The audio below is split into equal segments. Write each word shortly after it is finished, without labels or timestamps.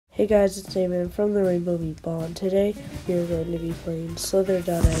Hey guys, it's Damon from the Rainbow Meatball, and today we are going to be playing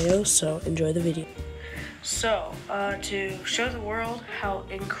Slither.io, so enjoy the video. So, to show the world how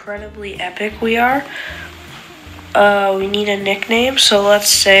incredibly epic we are, we need a nickname, so let's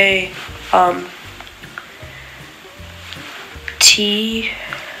say,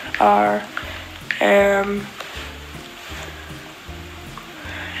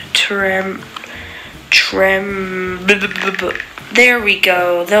 there we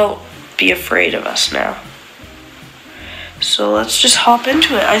go. They'll be afraid of us now. So let's just hop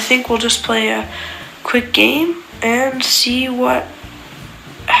into it. I think we'll just play a quick game and see what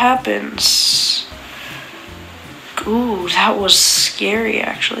happens. Ooh, that was scary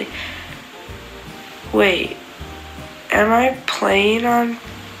actually. Wait, am I playing on...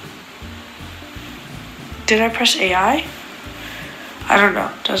 Did I press AI? I don't know,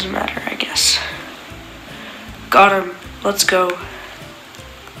 doesn't matter, I guess. Got him, let's go.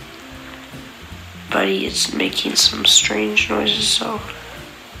 Buddy is making some strange noises, so...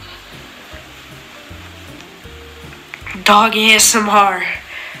 Dog ASMR.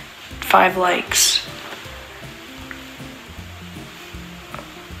 5 likes.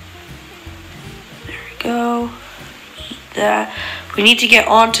 There we go. That. We need to get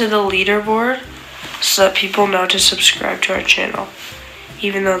onto the leaderboard so that people know to subscribe to our channel.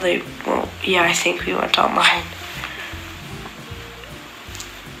 Even though they won't. Yeah, I think we went online.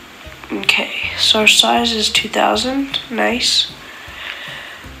 Okay, so our size is 2,000. Nice.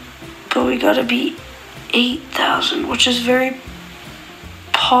 But we gotta be 8,000, which is very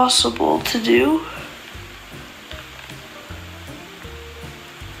possible to do.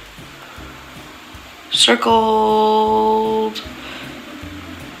 Circled.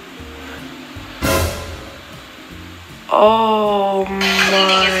 Oh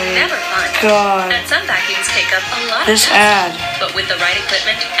my god. And some vacuums take up a lot this of time. ad. But with the right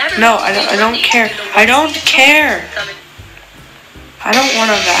equipment, No, I don't care. I don't care. I don't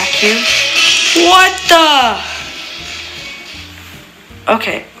want to vacuum. What the?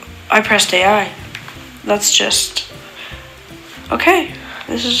 Okay, I pressed AI. That's just... Okay,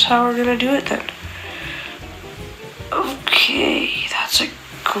 this is how we're gonna do it then. Okay, that's a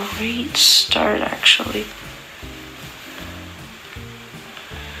great start actually.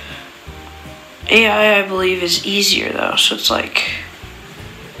 AI, I believe, is easier though, so it's like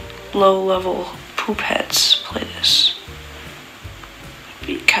low-level poop heads play this.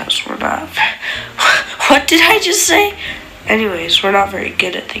 Because we're not... What did I just say? Anyways, we're not very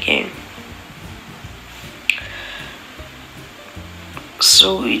good at the game.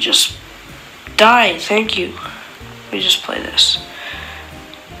 So we just die, thank you. We just play this.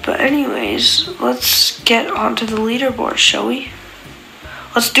 But anyways, let's get onto the leaderboard, shall we?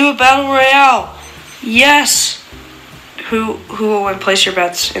 Let's do a battle royale! Yes! Who will win? Place your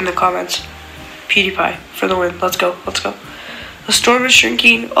bets in the comments. PewDiePie for the win. Let's go. Let's go. The storm is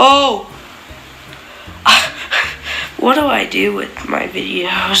shrinking. Oh! What do I do with my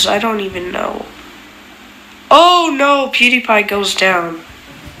videos? I don't even know. Oh no! PewDiePie goes down.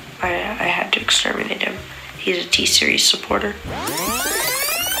 I had to exterminate him. He's a T-Series supporter.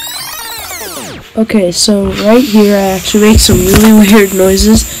 Okay, so right here I actually make some really weird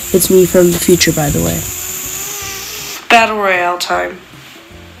noises. It's me from the future, by the way. Battle Royale time.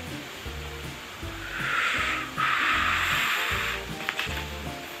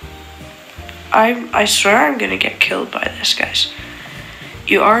 I swear I'm gonna get killed by this, guys.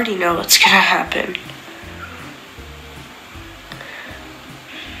 You already know what's gonna happen.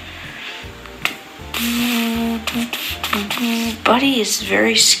 Buddy is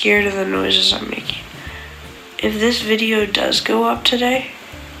very scared of the noises I'm making. If this video does go up today,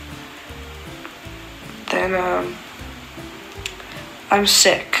 then I'm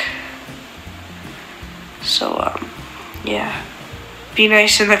sick. So yeah. Be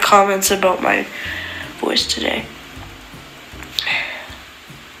nice in the comments about my voice today.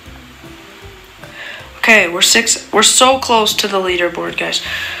 Okay, we're so close to the leaderboard, guys.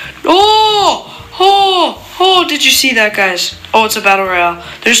 Oh, did you see that, guys? Oh, it's a battle royale.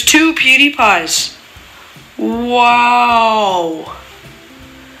 There's 2 PewDiePies. Wow.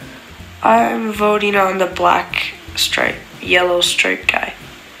 I'm voting on the black stripe, yellow stripe guy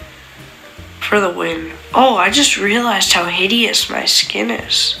for the win. Oh, I just realized how hideous my skin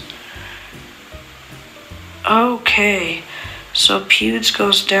is. Okay, so Pewds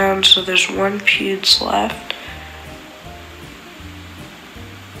goes down, so there's 1 Pewds left.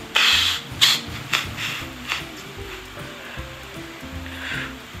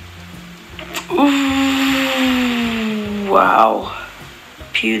 Ooh, wow.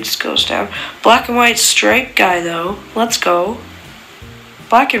 Pewds goes down. Black and white stripe guy, though. Let's go.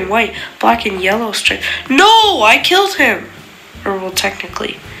 Black and white. Black and yellow stripe. No! I killed him! Or, well,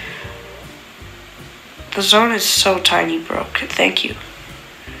 technically. The zone is so tiny, bro. Thank you.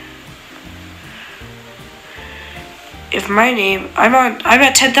 If my name... I'm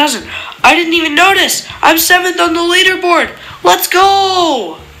at 10,000. I didn't even notice! I'm 7th on the leaderboard! Let's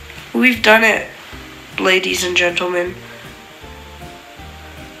go! We've done it, ladies and gentlemen.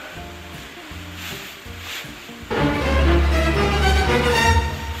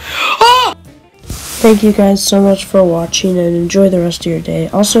 Oh! Thank you guys so much for watching and enjoy the rest of your day.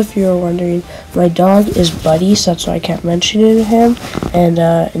 Also, if you were wondering, my dog is Buddy, so that's why I kept mentioning him. And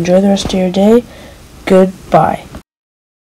enjoy the rest of your day. Goodbye.